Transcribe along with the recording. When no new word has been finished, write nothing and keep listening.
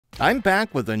I'm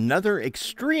back with another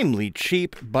extremely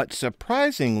cheap but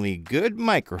surprisingly good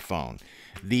microphone.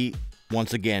 The,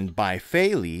 once again, Bai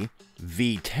Fei Li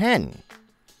V10.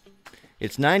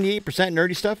 It's 98%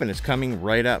 nerdy stuff and it's coming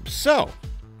right up. So,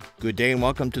 good day and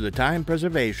welcome to the Time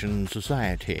Preservation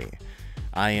Society.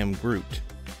 I am Groot.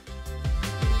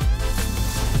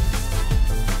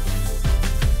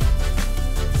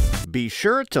 Be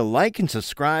sure to like and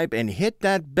subscribe and hit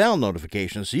that bell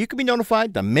notification so you can be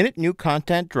notified the minute new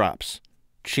content drops.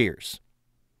 Cheers.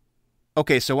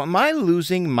 Okay, so am I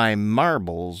losing my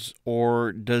marbles,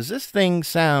 or does this thing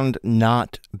sound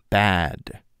not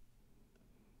bad?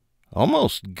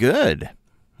 Almost good.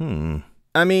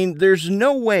 I mean, there's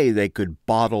no way they could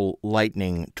bottle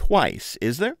lightning twice,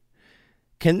 is there?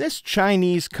 Can this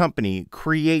Chinese company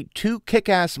create two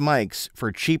kick-ass mics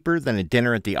for cheaper than a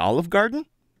dinner at the Olive Garden?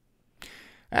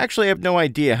 Actually, I have no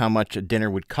idea how much a dinner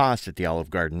would cost at the Olive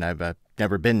Garden. I've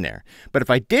never been there. But if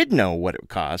I did know what it would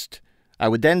cost, I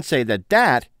would then say that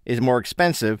that is more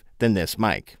expensive than this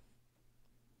mic.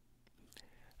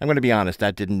 I'm going to be honest,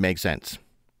 that didn't make sense.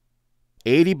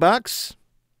 80 bucks?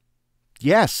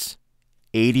 Yes,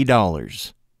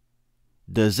 $80.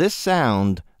 Does this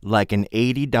sound like an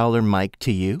 $80 mic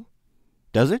to you?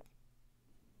 Does it?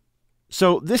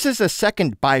 So this is the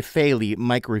second Bai Fei Li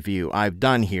mic review I've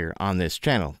done here on this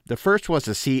channel. The first was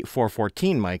a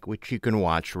C414 mic, which you can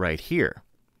watch right here.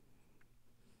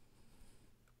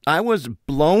 I was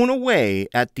blown away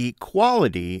at the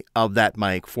quality of that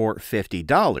mic for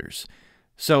 $50.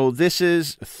 So this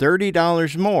is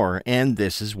 $30 more, and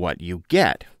this is what you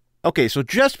get. Okay, so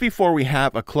just before we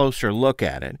have a closer look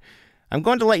at it, I'm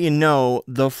going to let you know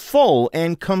the full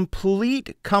and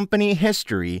complete company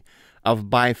history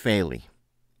of Bai Fei Li.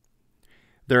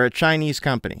 They're a Chinese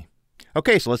company.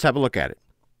 Okay, so let's have a look at it.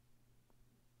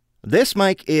 This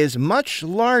mic is much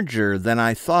larger than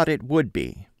I thought it would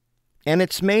be, and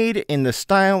it's made in the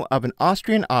style of an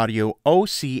Austrian Audio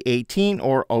OC18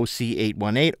 or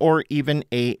OC818 or even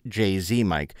a JZ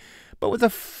mic, but with a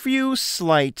few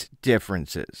slight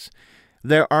differences.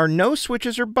 There are no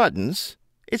switches or buttons.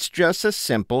 It's just a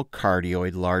simple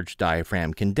cardioid large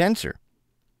diaphragm condenser.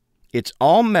 It's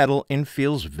all metal and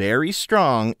feels very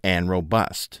strong and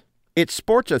robust. It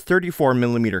sports a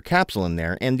 34mm capsule in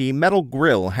there, and the metal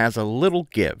grill has a little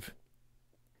give.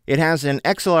 It has an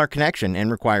XLR connection and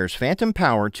requires phantom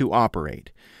power to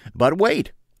operate. But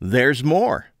wait, there's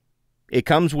more. It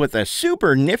comes with a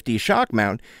super nifty shock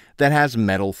mount that has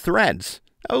metal threads.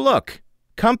 Oh look,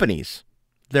 companies,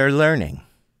 they're learning.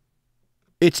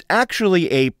 It's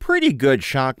actually a pretty good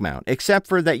shock mount, except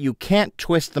for that you can't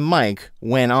twist the mic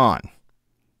when on.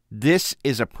 This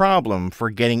is a problem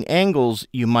for getting angles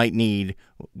you might need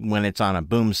when it's on a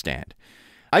boom stand.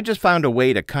 I just found a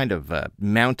way to kind of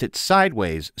mount it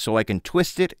sideways so I can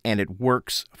twist it and it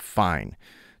works fine.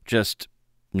 Just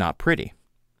not pretty.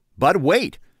 But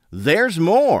wait, there's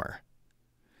more!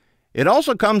 It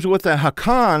also comes with a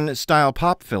Hakan style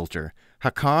pop filter.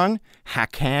 Hakan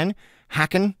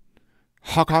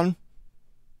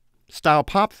style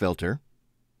pop filter.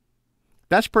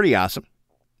 That's pretty awesome.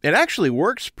 It actually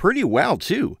works pretty well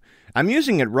too. I'm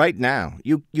using it right now.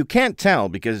 You can't tell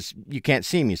because you can't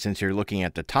see me since you're looking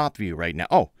at the top view right now.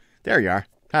 Oh, there you are.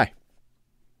 Hi.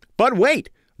 But wait,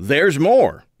 there's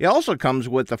more. It also comes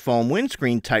with a foam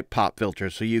windscreen type pop filter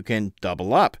so you can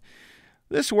double up.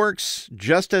 This works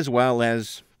just as well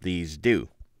as these do.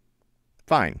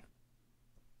 Fine.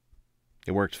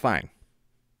 It works fine.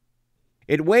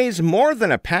 It weighs more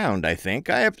than a pound, I think.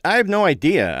 I have no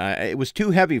idea. It was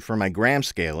too heavy for my gram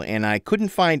scale, and I couldn't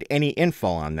find any info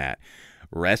on that.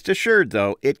 Rest assured,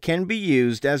 though, it can be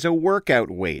used as a workout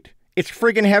weight. It's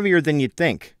friggin' heavier than you'd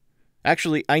think.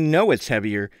 Actually, I know it's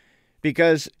heavier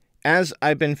because as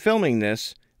I've been filming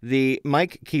this, the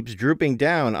mic keeps drooping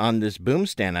down on this boom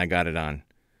stand I got it on.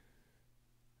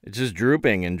 It's just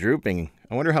drooping and drooping.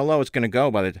 I wonder how low it's going to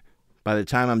go by the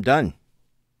time I'm done.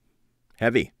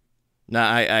 Heavy. No,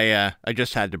 I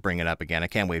just had to bring it up again. I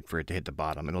can't wait for it to hit the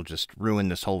bottom. It'll just ruin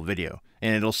this whole video.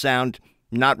 And it'll sound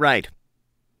not right.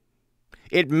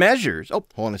 It measures... Oh,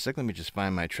 hold on a sec. Let me just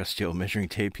find my trusty old measuring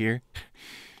tape here.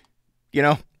 You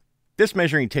know, this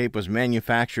measuring tape was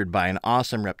manufactured by an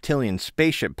awesome reptilian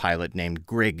spaceship pilot named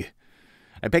Grig.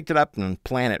 I picked it up on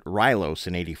planet Rylos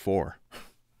in '84.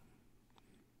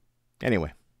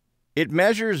 Anyway. It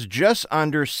measures just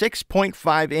under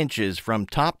 6.5 inches from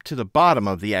top to the bottom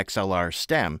of the XLR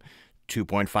stem,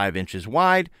 2.5 inches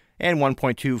wide and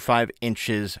 1.25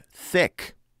 inches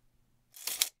thick.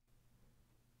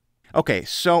 Okay,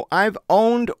 so I've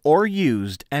owned or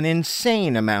used an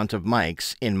insane amount of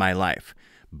mics in my life.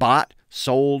 Bought,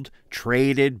 sold,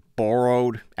 traded,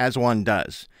 borrowed, as one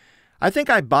does. I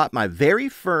think I bought my very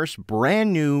first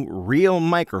brand new real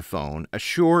microphone, a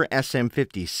Shure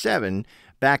SM57,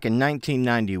 back in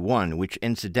 1991, which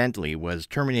incidentally was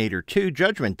Terminator 2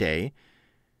 Judgment Day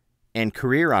and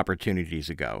career opportunities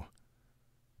ago.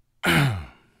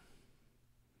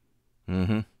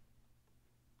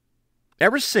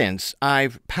 Ever since,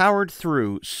 I've powered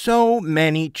through so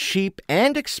many cheap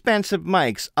and expensive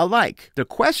mics alike. The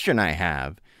question I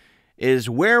have is,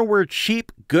 where were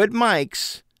cheap, good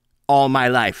mics all my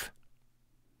life?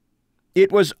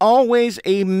 It was always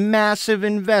a massive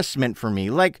investment for me,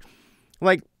 like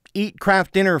eat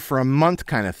craft dinner for a month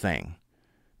kind of thing.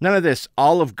 None of this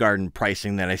Olive Garden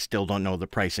pricing that I still don't know the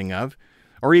pricing of.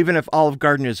 Or even if Olive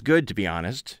Garden is good, to be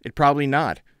honest. It's probably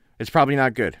not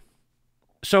good.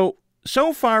 So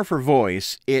far for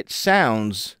voice, it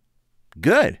sounds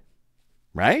good,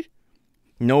 right?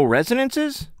 No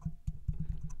resonances?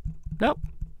 Nope,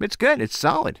 it's good, it's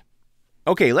solid.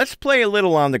 Okay, let's play a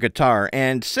little on the guitar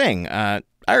and sing. I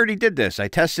already did this. I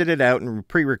tested it out and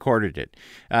pre-recorded it.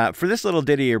 For this little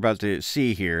ditty you're about to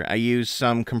see here, I used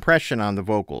some compression on the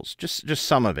vocals, just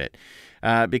some of it,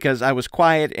 because I was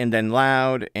quiet and then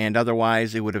loud, and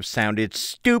otherwise it would have sounded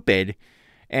stupid,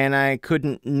 and I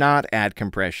couldn't not add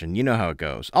compression. You know how it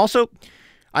goes. Also,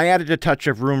 I added a touch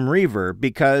of room reverb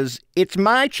because it's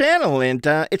my channel and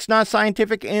it's not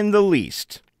scientific in the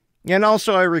least. And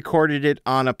also I recorded it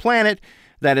on a planet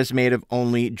that is made of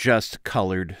only just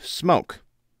colored smoke.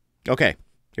 Okay,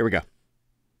 here we go.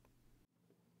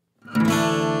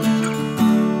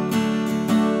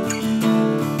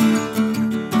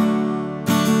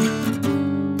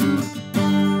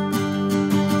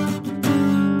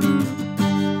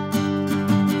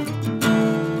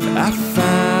 I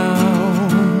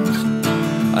found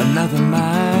another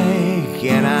mic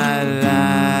and I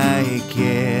like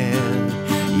it.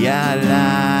 Yeah,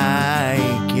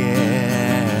 I like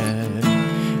it.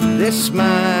 This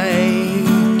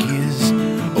mic is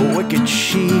wicked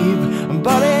cheap,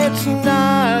 but it's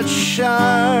not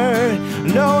sharp.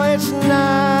 No, it's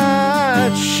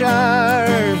not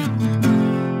sharp.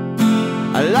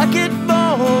 I like it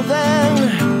more than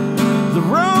the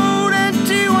road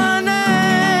into an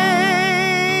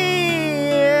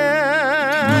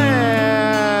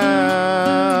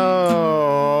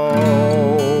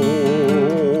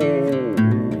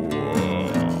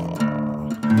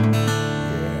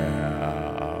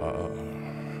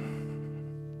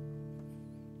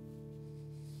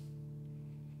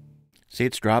See,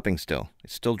 it's dropping still.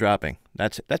 It's still dropping.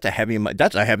 That's a heavy mic.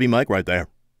 That's a heavy mic right there.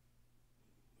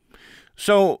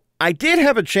 So I did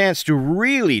have a chance to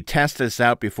really test this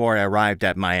out before I arrived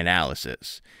at my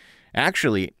analysis.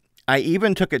 Actually, I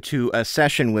even took it to a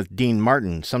session with Dean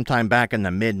Martin sometime back in the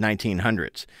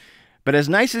mid-1900s. But as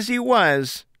nice as he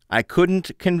was, I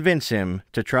couldn't convince him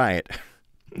to try it.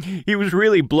 He was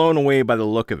really blown away by the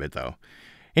look of it, though.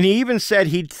 And he even said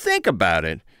he'd think about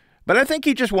it, but I think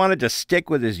he just wanted to stick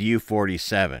with his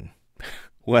U47.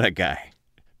 What a guy.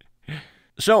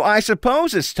 So I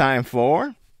suppose it's time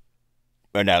for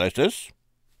analysis.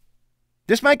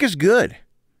 This mic is good.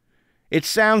 It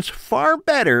sounds far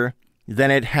better than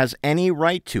it has any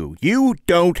right to. You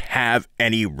don't have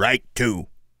any right to.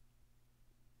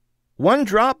 One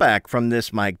drawback from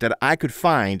this mic that I could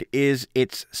find is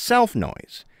its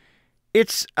self-noise.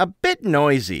 It's a bit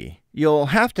noisy. You'll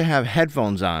have to have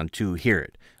headphones on to hear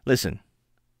it. Listen.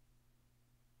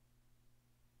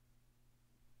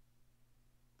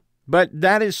 But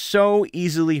that is so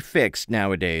easily fixed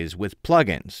nowadays with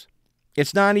plugins.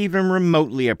 It's not even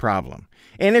remotely a problem.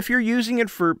 And if you're using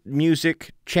it for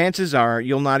music, chances are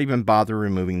you'll not even bother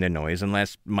removing the noise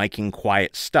unless miking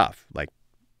quiet stuff, like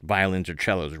violins or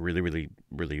cellos really,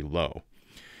 really low.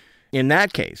 In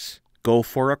that case, go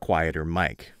for a quieter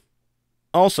mic.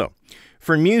 Also,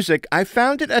 for music, I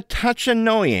found it a touch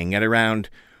annoying at around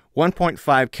 1.5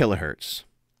 kilohertz,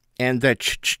 and the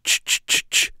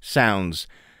ch-ch-ch-ch-ch sounds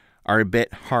are a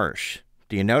bit harsh.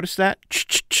 Do you notice that?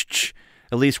 Ch-ch-ch-ch.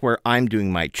 At least where I'm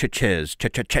doing my ch-ch's,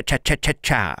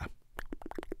 cha-cha-cha-cha-cha-cha.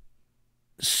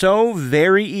 So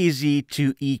very easy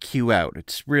to EQ out.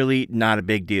 It's really not a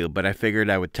big deal, but I figured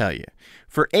I would tell you.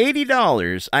 For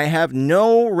 $80, I have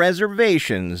no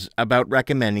reservations about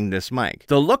recommending this mic.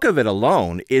 The look of it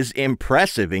alone is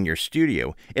impressive in your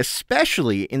studio,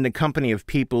 especially in the company of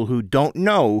people who don't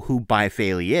know who Bai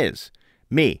Fei Li is.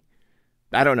 Me.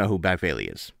 I don't know who Bai Fei Li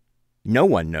is. No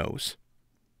one knows.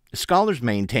 Scholars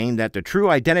maintain that the true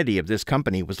identity of this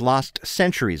company was lost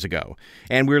centuries ago,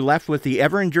 and we're left with the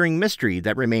ever-enduring mystery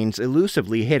that remains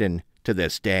elusively hidden to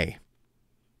this day.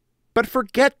 But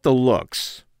forget the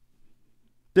looks.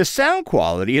 The sound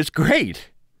quality is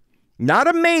great. Not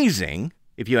amazing,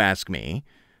 if you ask me,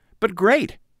 but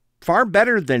great. Far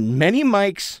better than many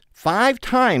mics, 5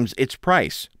 times its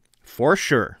price, for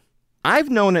sure. I've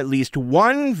known at least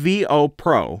one VO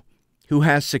Pro who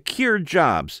has secured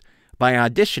jobs by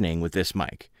auditioning with this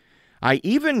mic. I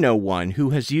even know one who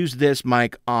has used this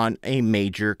mic on a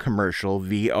major commercial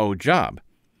VO job.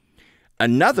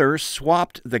 Another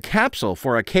swapped the capsule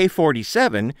for a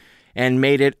K47 and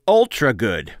made it ultra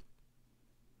good.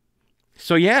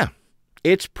 So yeah,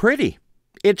 it's pretty,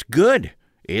 it's good,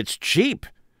 it's cheap.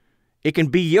 It can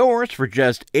be yours for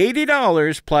just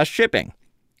 $80 plus shipping.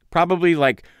 Probably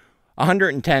like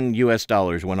 $110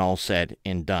 US when all said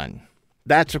and done.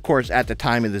 That's of course at the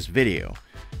time of this video.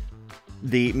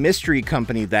 The mystery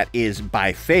company that is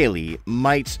Bai Fei Li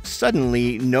might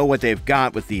suddenly know what they've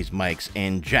got with these mics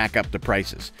and jack up the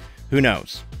prices. Who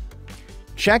knows?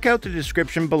 Check out the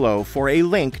description below for a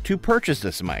link to purchase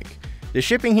this mic. The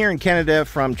shipping here in Canada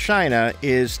from China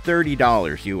is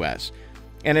 $30 US,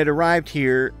 and it arrived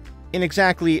here in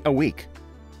exactly a week.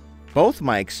 Both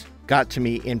mics got to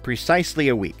me in precisely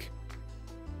a week.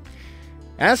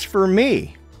 As for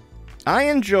me, I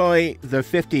enjoy the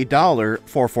 $50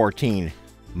 414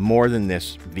 more than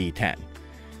this V10.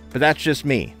 But that's just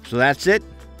me. So that's it.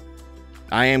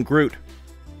 I am Groot.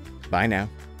 Bye now.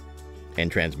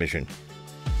 End transmission.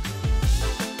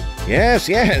 Yes,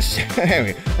 yes.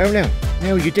 Oh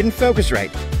no, you didn't focus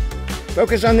right.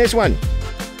 Focus on this one.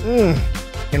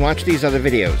 And watch these other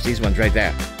videos. These ones right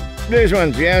there. These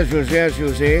ones, yes,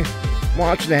 you see.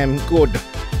 Watch them. Good.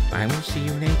 I will see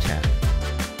you later.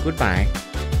 Goodbye.